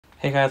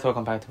Hey guys,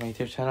 welcome back to my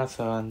YouTube channel.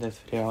 So in this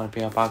video I want to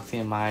be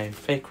unboxing my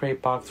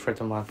faecrate box for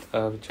the month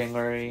of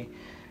January.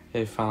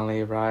 It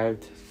finally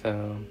arrived,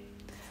 so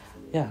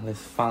yeah,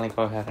 let's finally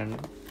go ahead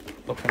and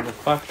open this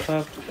box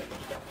up.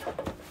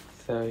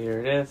 So here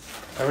it is.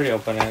 I already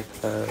opened it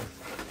because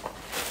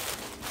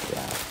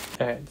yeah.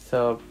 Alright,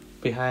 so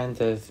behind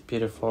this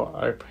beautiful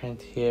art print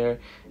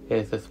here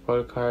is a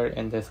spoiler card,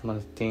 and this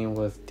month's theme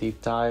was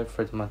deep dive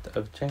for the month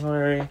of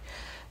January.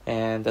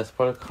 And the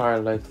spoiler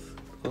card looks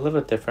a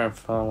little different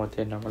from what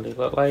they normally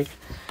look like.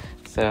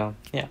 So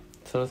yeah,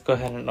 so let's go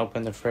ahead and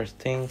open the first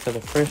thing. So the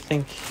first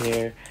thing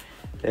here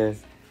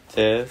is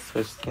this,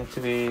 which seems to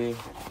be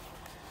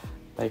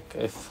like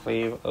a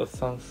sleeve of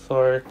some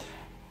sort.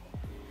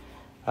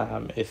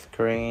 It's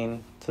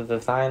green. The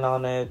design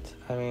on it,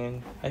 I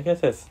mean, I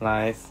guess it's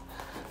nice.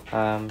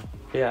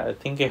 Yeah, I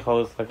think it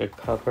holds like a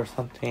cup or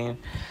something.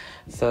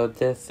 So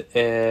this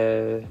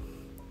is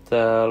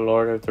the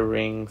Lord of the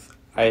Rings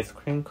ice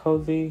cream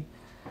cozy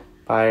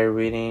by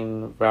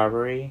reading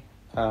Robbery.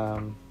 I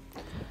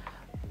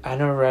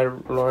never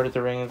read Lord of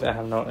the Rings. I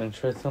have no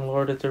interest in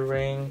Lord of the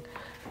Rings.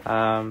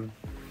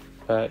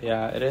 But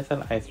yeah, it is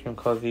an ice cream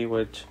cozy,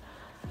 which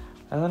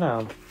I don't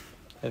know.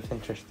 It's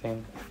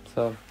interesting.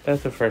 So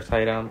that's the first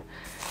item.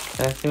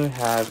 The next thing we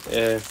have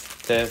is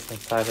this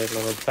inside a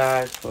little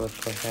bag. So let's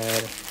go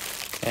ahead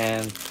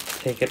and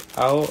take it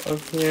out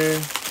of here.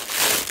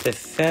 They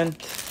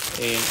sent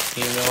an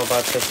email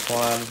about this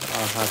one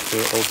on how to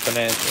open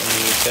it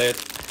and use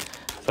it.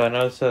 So I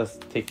know it's a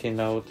sticky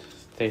note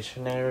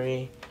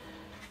stationery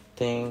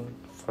thing,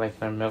 for like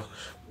a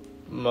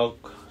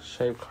milk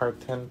shaped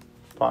carton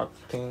box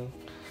thing.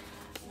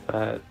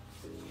 But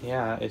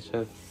yeah, it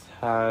just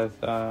has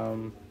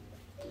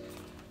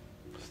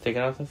sticky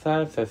notes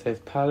inside. So it says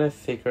palace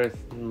secrets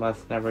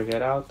must never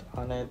get out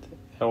on it,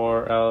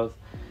 or else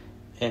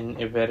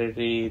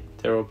inevitably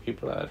there will be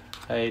blood.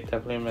 I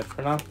definitely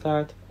mispronounced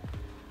that,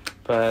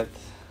 but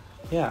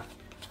yeah.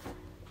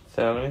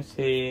 So let me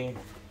see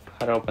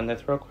how to open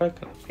this real quick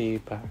and I'll be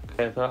back.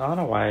 Okay, so I don't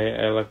know why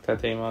I looked at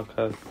the email,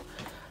 because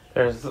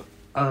there's,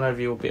 I don't know if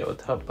you will be able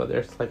to tell, but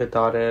there's like a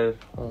dotted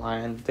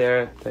line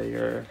there that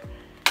you're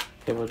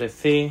able to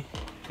see,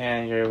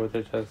 and you're able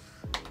to just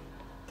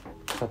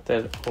cut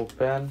it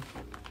open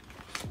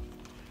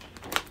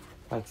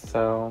like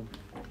so,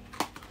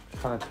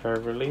 kind of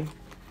terribly.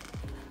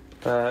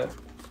 But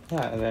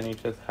yeah, and then you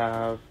just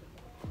have,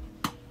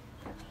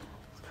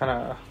 it's kind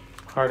of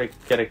hard to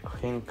get a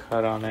clean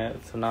cut on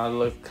it, so now it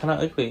looks kind of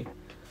ugly,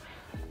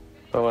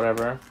 but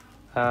whatever.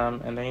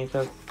 And then you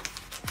just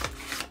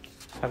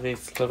have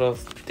these little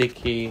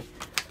sticky,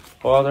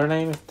 well, their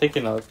name is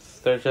sticky notes.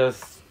 They're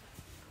just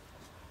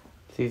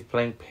these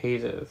blank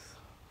pages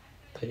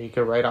that you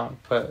can write on,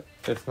 but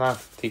it's not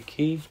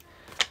sticky.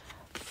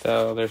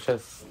 So there's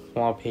just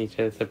small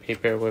pages of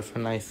paper with a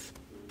nice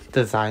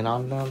design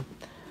on them.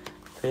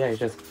 So yeah, you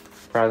just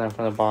grab them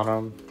from the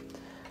bottom.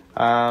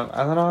 I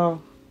don't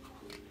know.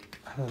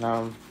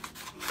 So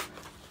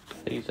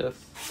you just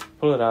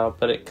pull it out,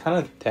 but it kind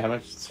of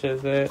damages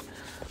it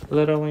a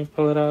little when you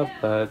pull it out,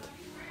 but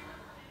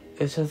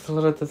it's just a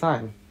little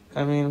design.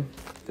 I mean,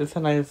 it's a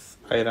nice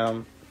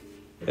item.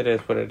 It is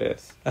what it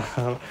is.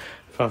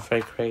 From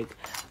faecrate.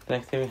 The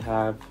next thing we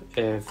have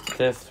is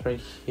this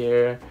right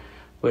here,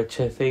 which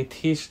is a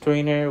tea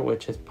strainer,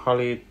 which is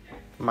probably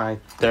my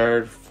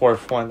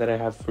fourth one that I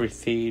have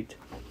received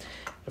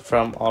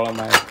from all of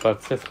my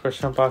book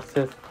subscription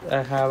boxes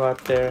I have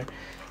out there.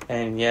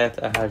 And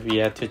yet I have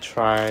yet to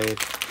try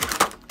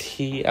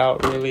tea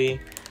out really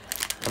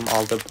from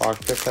all the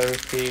boxes I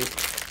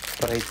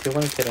received. But I do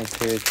want to get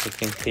into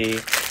drinking tea.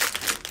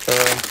 So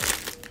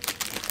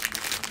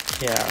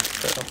yeah,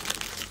 so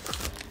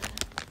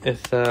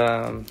it's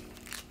a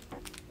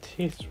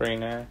tea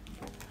strainer.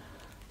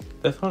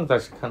 This one's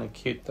actually kind of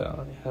cute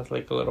though. It has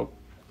like a little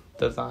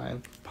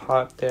design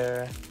pot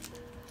there,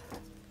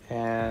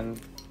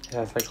 and it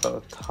has like a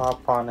little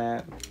top on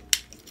it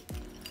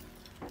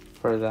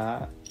for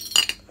that.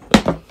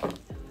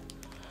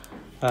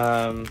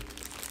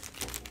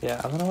 Yeah,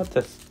 I don't know what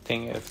this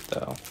thing is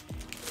though.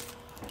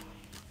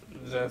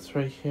 That's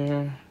right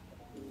here.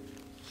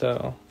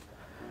 So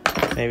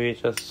maybe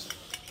just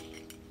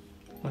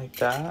like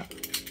that.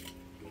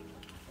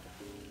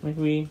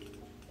 Maybe,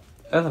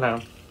 I don't know,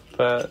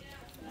 but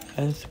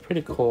it's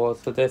pretty cool.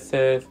 So this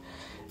is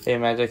a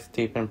Magic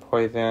Steep in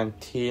Poison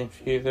tea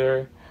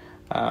infuser,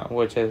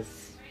 which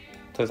is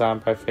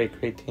designed by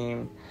faecrate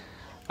team.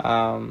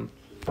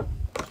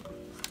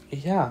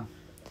 Yeah,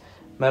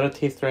 metal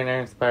tea strainer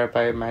inspired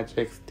by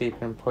Magic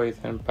Steep in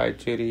Poison by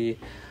Judy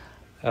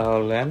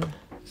L. Lin.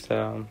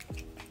 So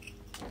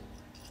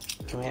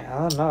I mean, I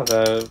don't know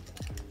though.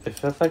 It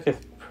feels like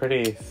it's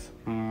pretty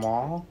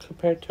small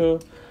compared to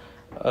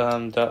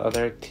the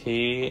other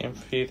tea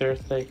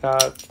infusers they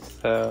got.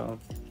 So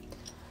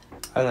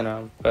I don't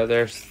know, but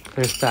there's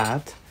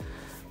that.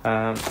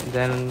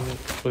 Then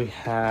we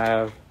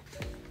have,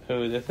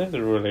 oh, this is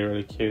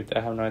really cute.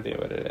 I have no idea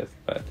what it is,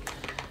 but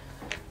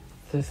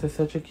this is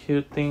such a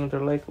cute thing. They're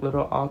like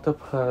little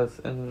octopus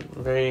in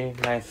very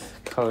nice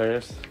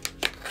colors.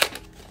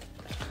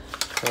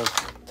 let's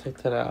take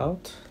that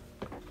out.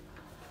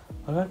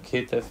 Look how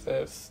cute this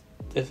is.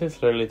 This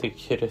is literally the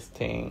cutest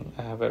thing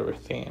I have ever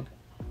seen.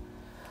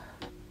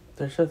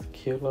 There's just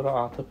cute little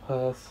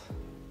octopus.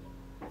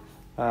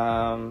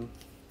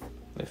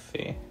 Let's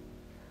see.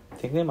 I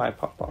think they might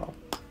pop off.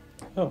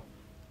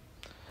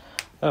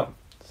 Oh,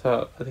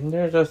 so I think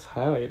they're just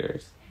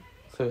highlighters.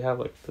 So we have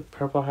like the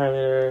purple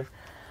highlighter.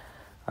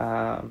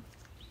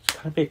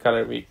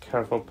 Gotta be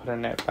careful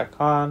putting it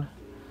back on.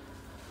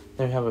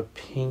 Then we have a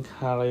pink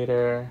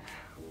highlighter.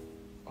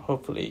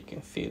 Hopefully you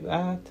can see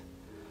that.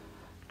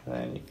 And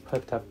then you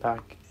put that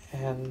back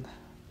in.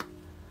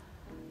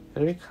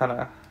 Gotta be kind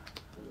of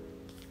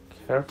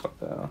careful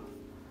though.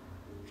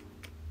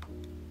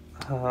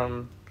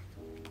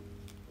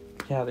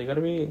 Yeah, they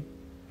gotta be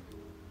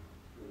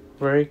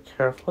very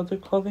careful to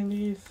closing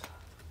these,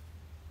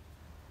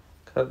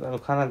 because I'm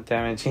kind of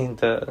damaging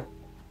the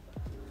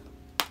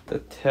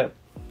tip.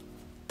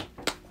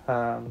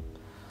 Yeah,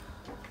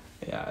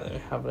 then we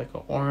have like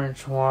an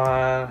orange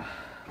one.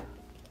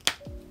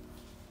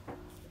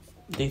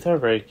 These are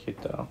very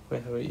cute though. We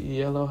have a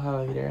yellow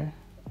highlighter.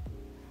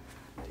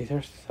 These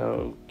are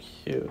so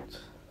cute.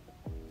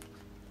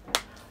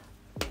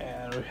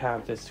 And we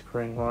have this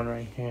green one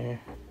right here,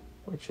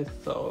 which is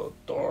so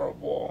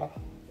adorable.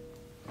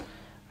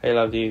 I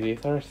love these.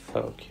 These are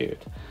so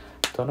cute.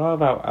 Don't know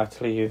if I'll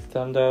actually use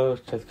them though,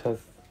 just because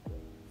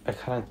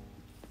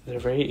they're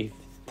very easy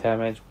to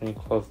damage when you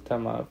close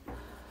them up.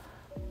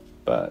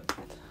 But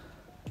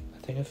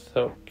I think it's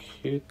so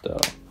cute though.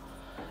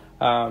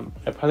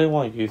 I probably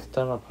won't use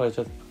them. I'll probably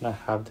just gonna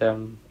have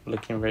them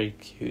looking very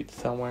cute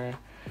somewhere.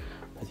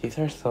 But these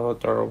are so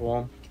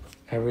adorable.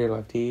 I really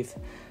love these.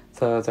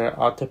 So they're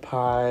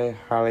octopi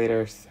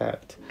highlighter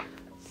set.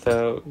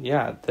 So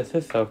yeah, this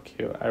is so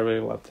cute. I really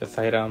love this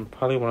item.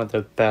 Probably one of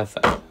the best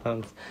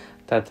items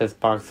that this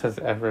box has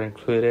ever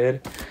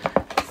included.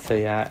 So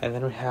yeah, and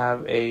then we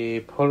have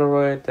a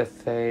Polaroid that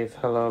says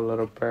 "Hello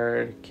little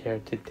bird, care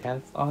to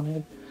dance" on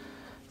it.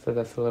 So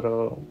that's a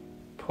little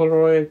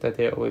Polaroid that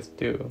they always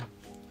do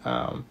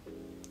in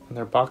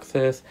their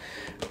boxes,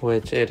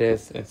 which it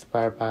is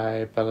inspired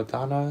by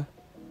Belladonna.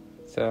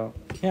 So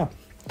yeah.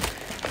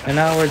 And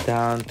now we're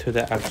down to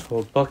the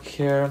actual book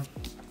here.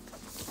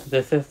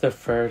 This is the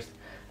first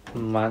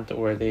month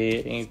where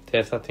they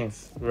did something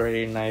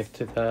very nice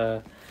to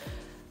the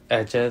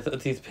edges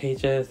of these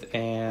pages,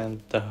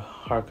 and the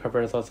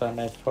hardcover is also a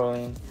nice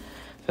foiling.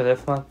 So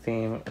this month's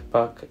theme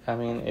book,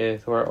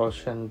 is Where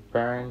Ocean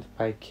Burns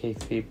by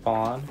Casey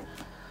Bond.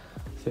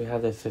 So we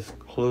have this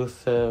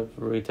exclusive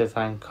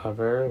redesigned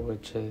cover,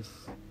 which is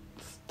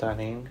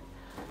stunning.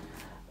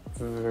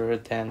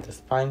 Then the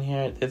spine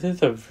here, this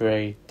is a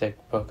very thick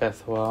book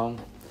as well.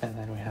 And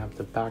then we have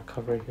the back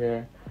cover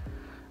here.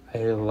 I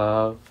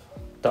love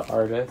the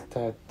artist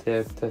that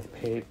did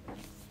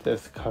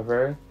this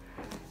cover.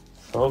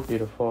 So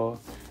beautiful.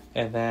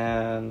 And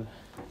then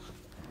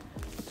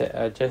the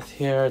edges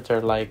here,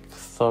 they're like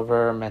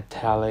silver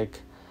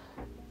metallic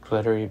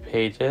glittery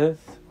pages,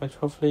 which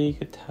hopefully you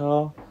could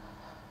tell.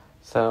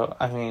 So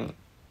I'm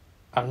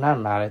not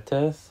mad at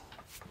this.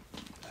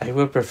 I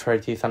would prefer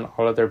these on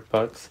all of their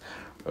books.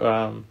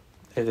 If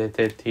they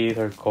did these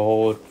or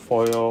gold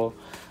foil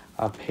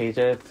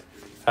pages,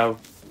 I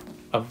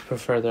would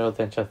prefer those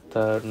than just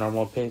the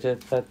normal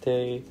pages that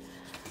they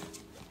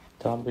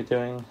don't be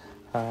doing.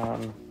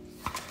 And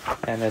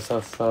it's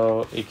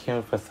also, it came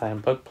with a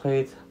signed book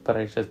plate, but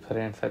I just put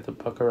it inside the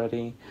book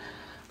already.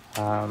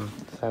 So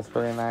that's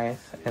really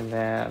nice. And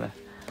then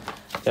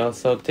they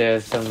also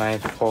did some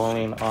nice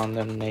foiling on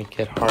the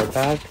naked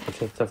hardback,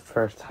 which is the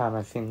first time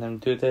I've seen them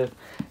do this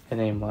in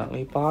a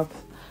monthly box.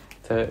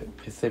 So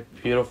it's a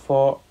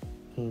beautiful,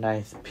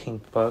 nice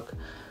pink book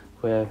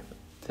with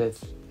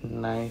this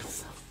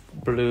nice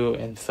blue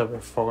and silver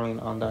foiling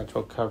on the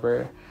actual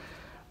cover,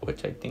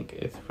 which I think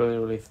is really,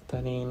 really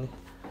stunning.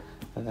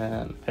 And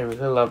then I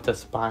really love the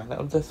spine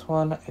of this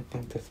one. I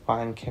think the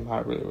spine came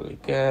out really, really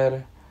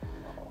good.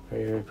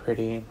 Very, very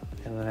pretty.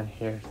 And then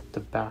here's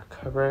the back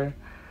cover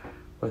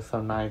with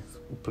some nice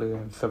blue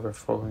and silver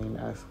foiling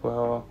as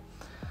well.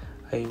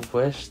 I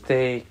wish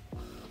they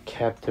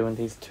kept doing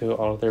these to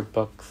all of their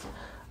books,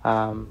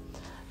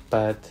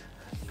 but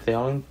they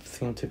only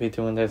seem to be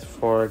doing this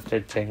for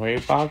their January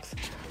box,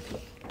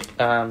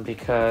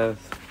 because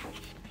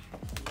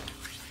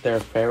their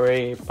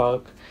February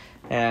book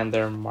and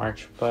their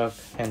March book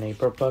and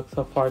April book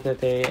so far that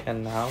they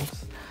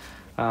announced,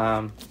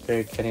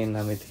 they're getting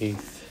none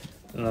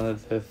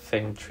of the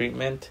same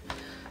treatment.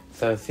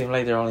 So it seemed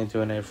like they're only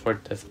doing it for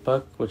this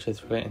book, which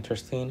is really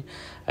interesting.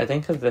 I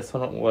think because this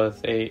one was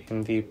a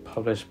indie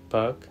published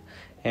book,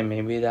 and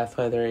maybe that's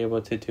why they're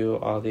able to do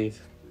all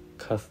these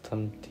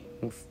custom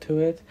things to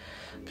it.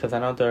 Because I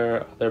know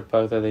their other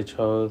books that they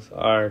chose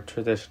are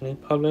traditionally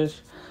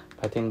published,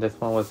 but I think this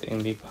one was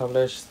indie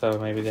published, so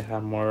maybe they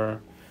have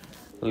more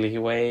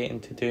leeway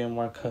into doing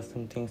more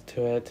custom things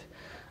to it.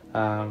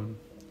 I'm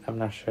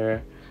not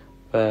sure,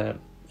 but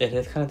it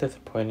is kind of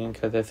disappointing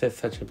because this is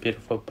such a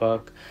beautiful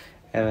book.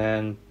 and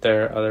then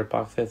their other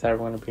boxes that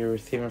we're going to be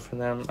receiving from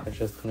them are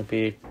just going to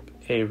be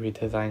a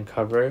redesigned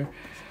cover,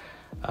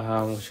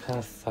 which kind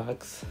of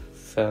sucks.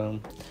 So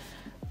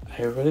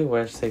I really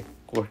wish they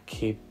would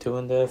keep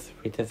doing this,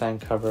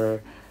 redesign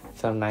cover,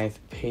 some nice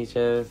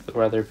pages,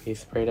 whether it be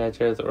sprayed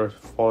edges or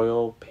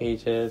foil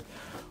pages,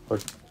 or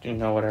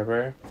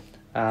whatever,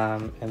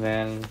 and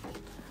then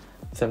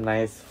some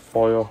nice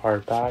foil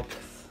hardbacks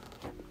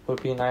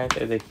would be nice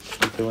if they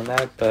keep doing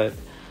that. But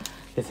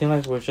it seems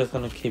like we're just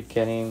gonna keep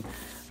getting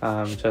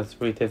just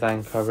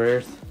redesigned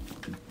covers,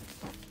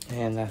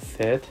 and that's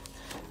it,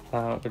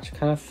 which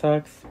kind of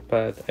sucks.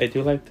 But I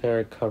do like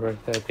their covers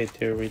that they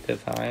do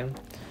redesign.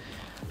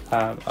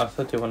 I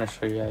also do want to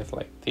show you guys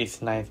like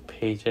these nice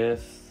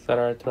pages that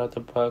are throughout the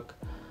book.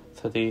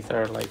 So these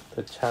are like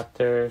the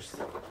chapters.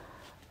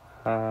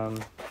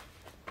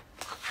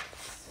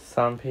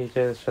 Some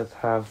pages just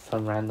have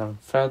some random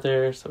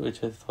feathers,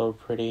 which is so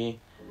pretty.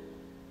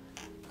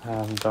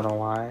 Don't know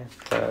why,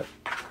 but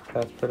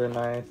that's pretty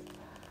nice.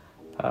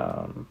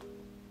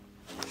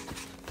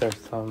 There's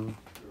some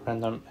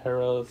random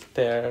arrows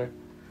there.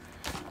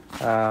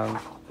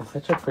 It's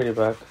such a pretty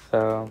book.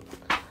 So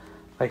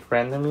like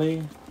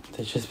randomly,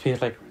 they just be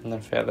like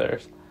random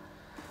feathers.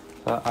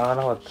 So I don't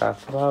know what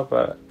that's about,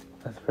 but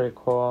that's pretty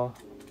cool.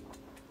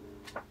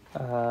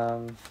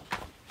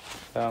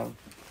 So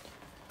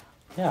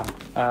yeah,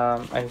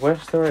 I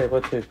wish they were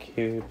able to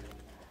keep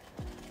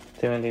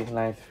doing these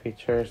nice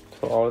features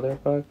to all their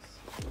books.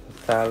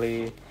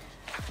 Sadly,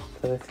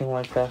 doesn't seem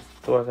like that's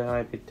what they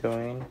might be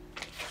doing.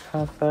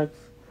 Kind of sucks.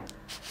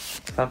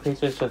 Some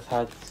pages just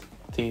had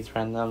these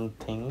random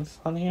things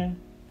on here.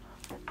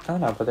 I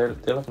don't know, but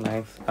they look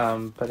nice.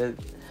 But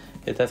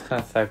it does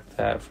kind of suck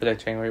that for the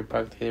January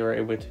book they were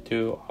able to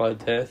do all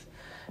of this,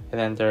 and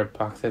then their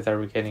boxes that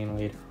we're getting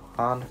later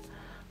on,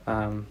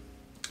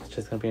 it's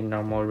just gonna be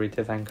normal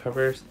redesign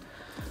covers.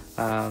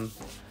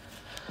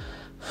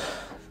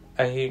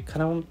 I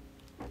kind of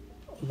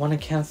want to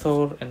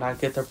cancel and not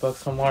get their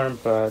books no more,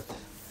 but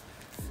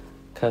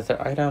because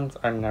their items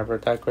are never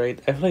that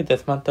great. I feel like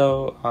this month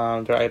though,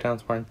 their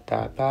items weren't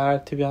that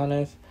bad, to be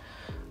honest.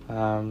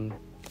 And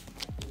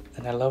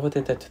I love what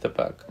they did to the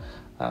book.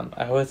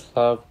 I always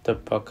love the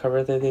book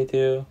cover that they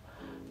do,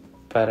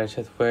 but I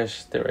just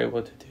wish they were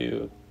able to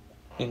do,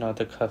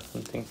 the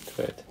custom things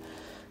to it.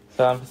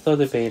 So I'm still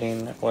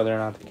debating whether or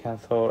not to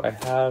cancel. I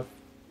have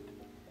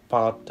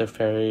bought the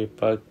fairy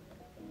book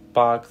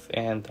box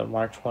and the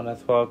March one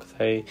as well, because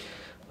I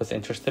was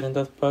interested in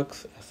those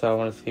books, so I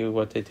want to see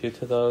what they do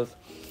to those.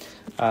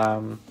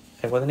 I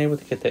wasn't able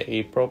to get the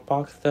April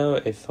box though.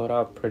 It sold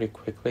out pretty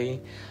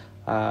quickly,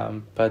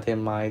 but they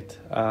might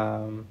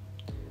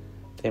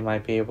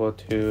be able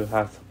to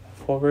have some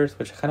leftovers,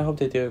 which I kind of hope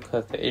they do,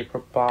 because the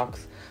April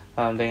box,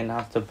 they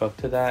announced a book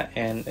to that,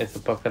 and it's a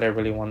book that I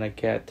really want to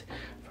get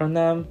from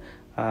them,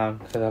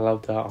 because I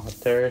love the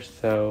author.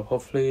 So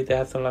hopefully they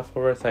have some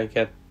leftovers so I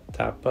get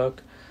that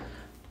book.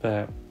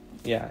 But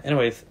yeah,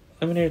 anyways,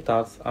 let me know your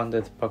thoughts on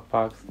this book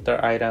box,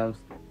 their items,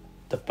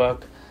 the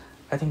book.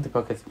 I think the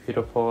book is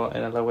beautiful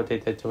and I love what they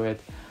did to it.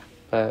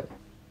 But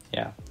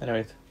yeah,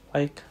 anyways,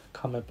 like,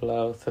 comment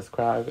below,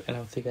 subscribe, and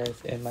I'll see you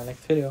guys in my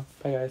next video.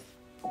 Bye guys.